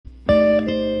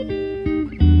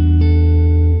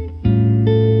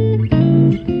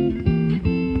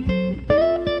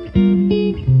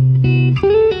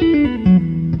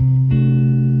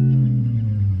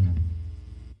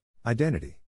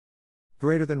Identity.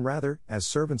 Greater than rather, as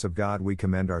servants of God we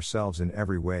commend ourselves in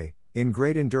every way, in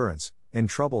great endurance, in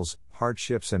troubles,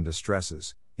 hardships and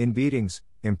distresses, in beatings,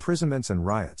 imprisonments and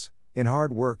riots, in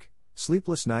hard work,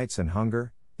 sleepless nights and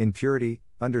hunger, in purity,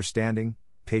 understanding,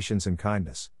 patience and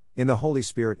kindness, in the Holy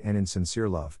Spirit and in sincere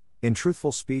love, in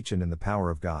truthful speech and in the power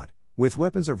of God, with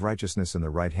weapons of righteousness in the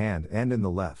right hand and in the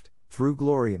left, through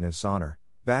glory and dishonor,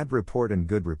 bad report and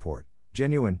good report,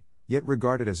 genuine, yet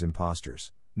regarded as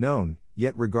impostors, known,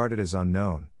 yet regarded as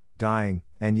unknown, dying,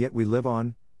 and yet we live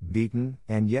on, beaten,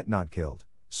 and yet not killed,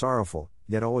 sorrowful,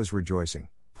 yet always rejoicing,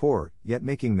 poor, yet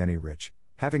making many rich,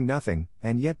 having nothing,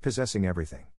 and yet possessing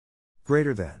everything.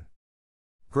 Greater than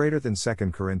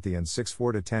 2 Corinthians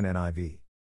 6:4-10 NIV.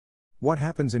 What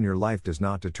happens in your life does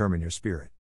not determine your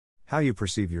spirit. How you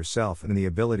perceive yourself and the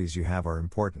abilities you have are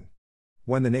important.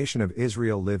 When the nation of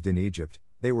Israel lived in Egypt,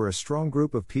 they were a strong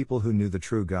group of people who knew the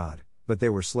true God, but they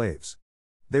were slaves.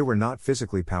 They were not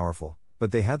physically powerful,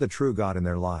 but they had the true God in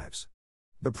their lives.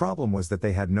 The problem was that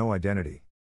they had no identity.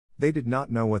 They did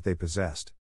not know what they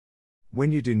possessed.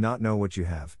 When you do not know what you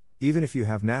have, even if you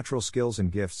have natural skills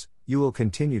and gifts, you will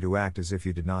continue to act as if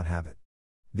you did not have it.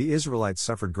 The Israelites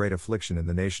suffered great affliction in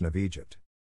the nation of Egypt.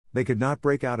 They could not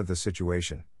break out of the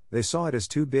situation, they saw it as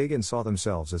too big and saw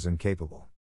themselves as incapable.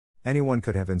 Anyone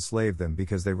could have enslaved them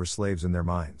because they were slaves in their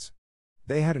minds.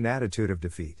 They had an attitude of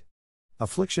defeat.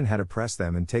 Affliction had oppressed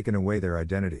them and taken away their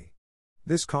identity.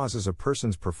 This causes a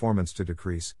person's performance to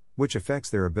decrease, which affects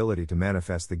their ability to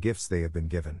manifest the gifts they have been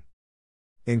given.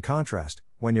 In contrast,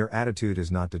 when your attitude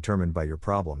is not determined by your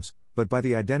problems, but by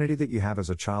the identity that you have as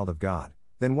a child of God,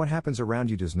 then what happens around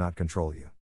you does not control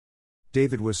you.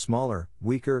 David was smaller,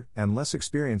 weaker, and less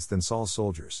experienced than Saul's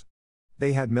soldiers.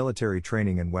 They had military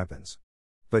training and weapons.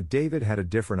 But David had a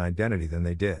different identity than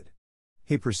they did.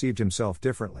 He perceived himself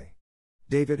differently.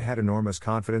 David had enormous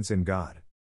confidence in God.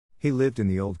 He lived in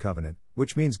the Old Covenant,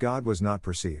 which means God was not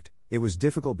perceived. It was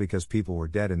difficult because people were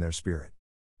dead in their spirit.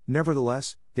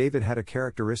 Nevertheless, David had a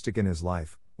characteristic in his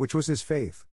life, which was his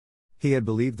faith. He had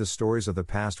believed the stories of the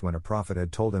past when a prophet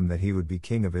had told him that he would be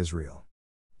king of Israel.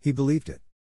 He believed it.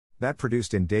 That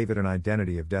produced in David an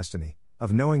identity of destiny,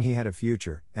 of knowing he had a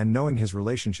future, and knowing his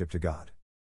relationship to God.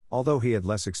 Although he had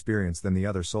less experience than the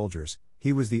other soldiers,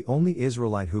 he was the only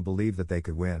Israelite who believed that they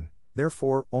could win,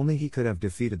 therefore only he could have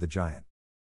defeated the giant.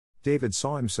 David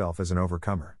saw himself as an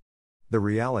overcomer. The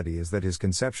reality is that his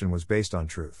conception was based on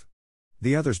truth.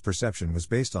 The others' perception was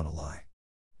based on a lie.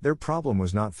 Their problem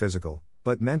was not physical,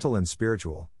 but mental and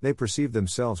spiritual. They perceived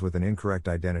themselves with an incorrect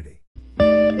identity.